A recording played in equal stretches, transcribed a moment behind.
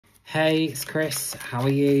Hey, it's Chris. How are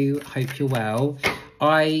you? Hope you're well.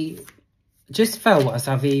 I just felt as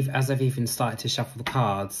I've even started to shuffle the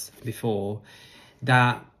cards before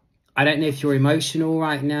that I don't know if you're emotional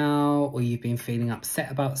right now, or you've been feeling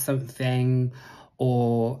upset about something,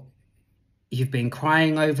 or you've been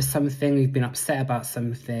crying over something, you've been upset about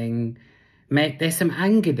something. There's some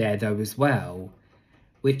anger there though as well,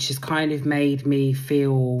 which has kind of made me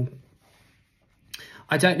feel...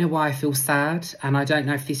 I don't know why I feel sad, and I don't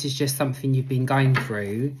know if this is just something you've been going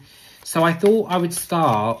through. So I thought I would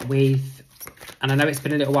start with, and I know it's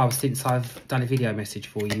been a little while since I've done a video message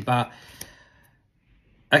for you, but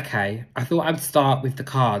okay, I thought I would start with the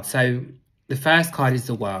card. So the first card is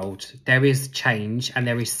the World. There is change, and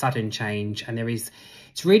there is sudden change, and it's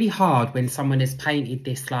really hard when someone has painted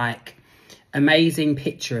this like amazing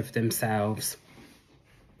picture of themselves,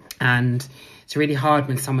 and it's really hard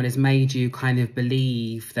when someone has made you kind of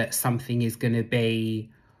believe that something is going to be,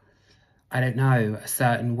 I don't know, a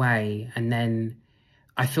certain way. And then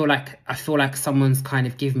I feel like someone's kind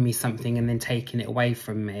of given me something and then taken it away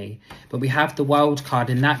from me. But we have the World card,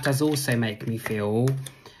 and that does also make me feel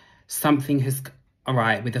something has... All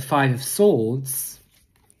right, with the Five of Swords,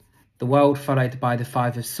 the World followed by the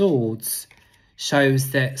Five of Swords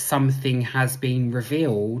shows that something has been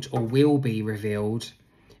revealed or will be revealed,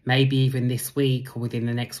 maybe even this week or within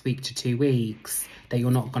the next week to 2 weeks, that you're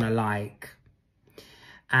not going to like.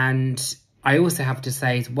 And I also have to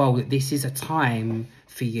say as well that this is a time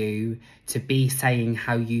for you to be saying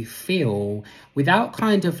how you feel without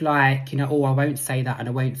kind of like, you know, oh, I won't say that and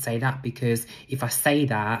I won't say that, because if I say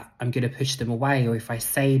that, I'm going to push them away. Or if I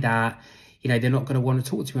say that, you know, they're not going to want to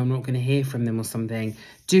talk to me, I'm not going to hear from them or something.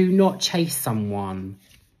 Do not chase someone.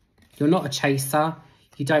 You're not a chaser.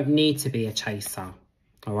 You don't need to be a chaser.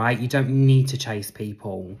 All right, you don't need to chase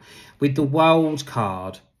people. With the World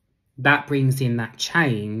card, that brings in that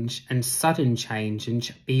change and sudden change. And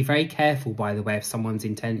be very careful, by the way, of someone's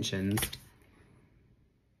intentions.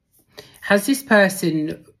 Has this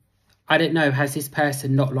person, I don't know, has this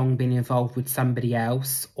person not long been involved with somebody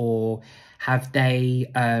else? Or have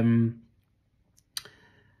they,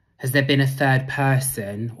 has there been a third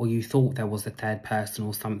person, or you thought there was a third person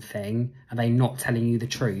or something? Are they not telling you the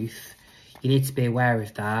truth? You need to be aware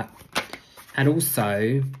of that. And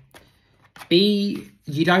also,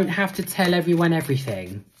 you don't have to tell everyone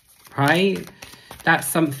everything, right? That's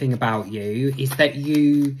something about you, is that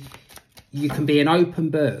you can be an open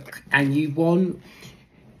book, and you want,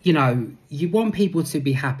 you know, you want people to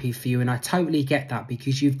be happy for you. And I totally get that,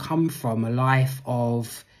 because you've come from a life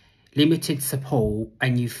of limited support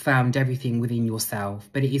and you've found everything within yourself.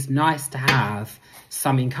 But it is nice to have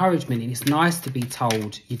some encouragement, and it's nice to be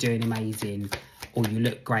told you're doing amazing or you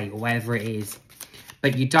look great or whatever it is.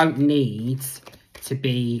 But you don't need to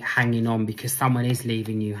be hanging on because someone is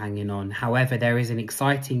leaving you hanging on. However, there is an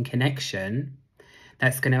exciting connection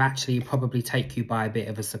that's going to actually probably take you by a bit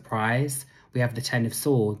of a surprise. We have the Ten of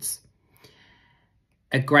Swords.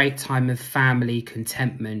 A great time of family,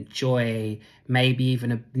 contentment, joy, maybe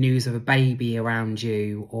even a news of a baby around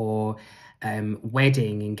you, or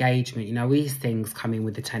wedding, engagement, you know, these things coming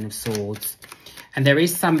with the Ten of Swords. And there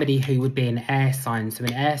is somebody who would be an air sign. So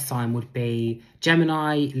an air sign would be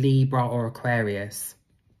Gemini, Libra, or Aquarius.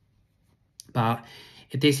 But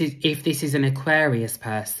if this is an Aquarius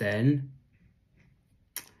person,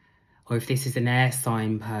 or if this is an air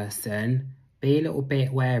sign person, be a little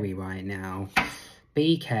bit wary right now.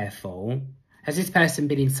 Be careful. Has this person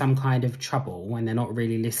been in some kind of trouble and they're not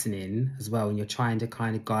really listening as well, and you're trying to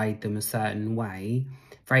kind of guide them a certain way?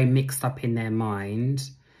 Very mixed up in their mind.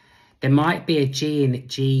 There might be a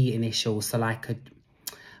G initial, so like I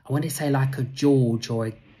want to say like a George,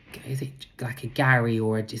 or is it like a Gary,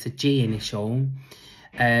 or it's a G initial,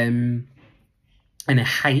 and a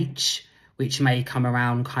H, which may come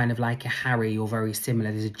around kind of like a Harry or very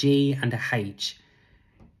similar. There's a G and a H.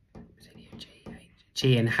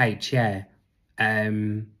 G and H, yeah.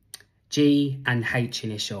 G and H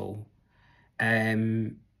initial.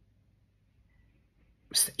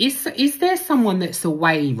 Is there someone that's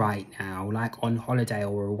away right now, like on holiday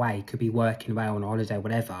or away? Could be working away on holiday,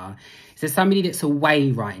 whatever. Is there somebody that's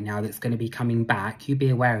away right now that's going to be coming back? You be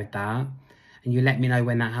aware of that, and you let me know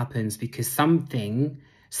when that happens, because something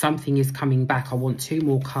is coming back. I want 2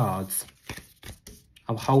 more cards.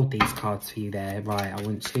 I'll hold these cards for you there. Right, I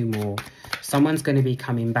want 2 more. Someone's going to be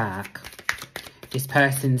coming back. This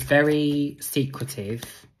person's very secretive.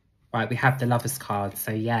 Right, we have the Lovers card.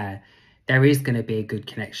 So yeah, there is going to be a good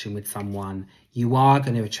connection with someone. You are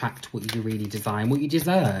going to attract what you really desire, what you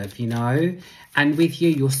deserve, you know. And with you,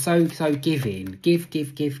 you're so giving. Give.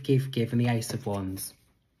 And the Ace of Wands.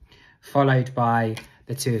 Followed by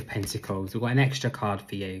the Two of Pentacles. We've got an extra card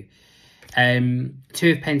for you.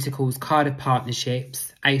 Two of Pentacles, card of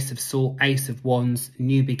partnerships, Ace of Swords, Ace of Wands,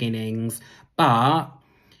 new beginnings. But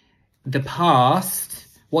the past,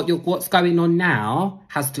 what's going on now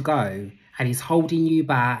has to go, and it's holding you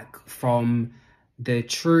back from the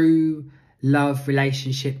true love,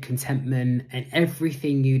 relationship, contentment, and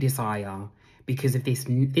everything you desire, because of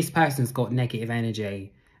this person's got negative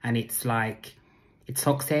energy, and it's like, it's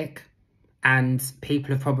toxic, and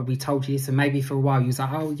people have probably told you this, and maybe for a while you was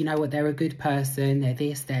like, oh, you know what, they're a good person, they're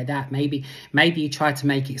this, they're that. Maybe you tried to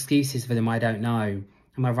make excuses for them, I don't know.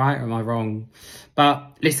 Am I right or am I wrong?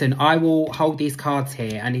 But listen, I will hold these cards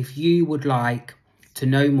here, and if you would like to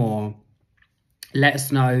know more, let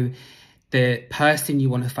us know the person you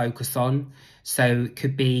want to focus on. So it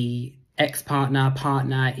could be ex-partner,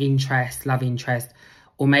 partner, interest, love interest,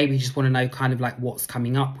 or maybe you just want to know kind of like what's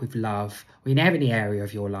coming up with love, or in any area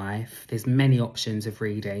of your life. There's many options of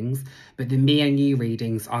readings, but the Me and You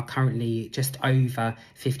readings are currently just over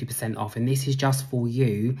 50% off, and this is just for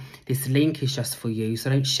you. This link is just for you, so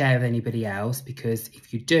don't share with anybody else, because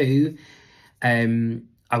if you do,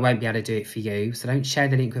 I won't be able to do it for you. So don't share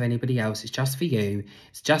the link with anybody else. It's just for you.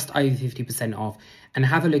 It's just over 50% off. And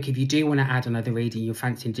have a look. If you do want to add another reading, you're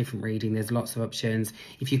fancying a different reading, there's lots of options.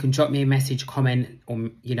 If you can drop me a message, comment,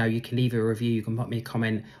 or, you know, you can leave a review. You can put me a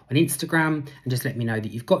comment on Instagram and just let me know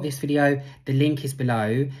that you've got this video. The link is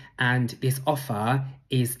below. And this offer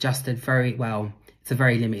is just it's a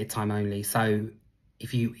very limited time only. So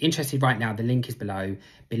if you're interested right now, the link is below.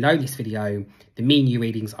 Below this video, the Me and You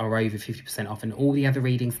readings are over 50% off, and all the other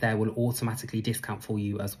readings there will automatically discount for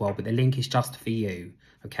you as well. But the link is just for you,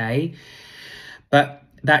 okay? But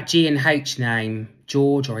that G and H name,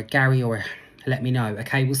 George or a Gary or let me know,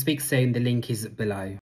 okay? We'll speak soon. The link is below.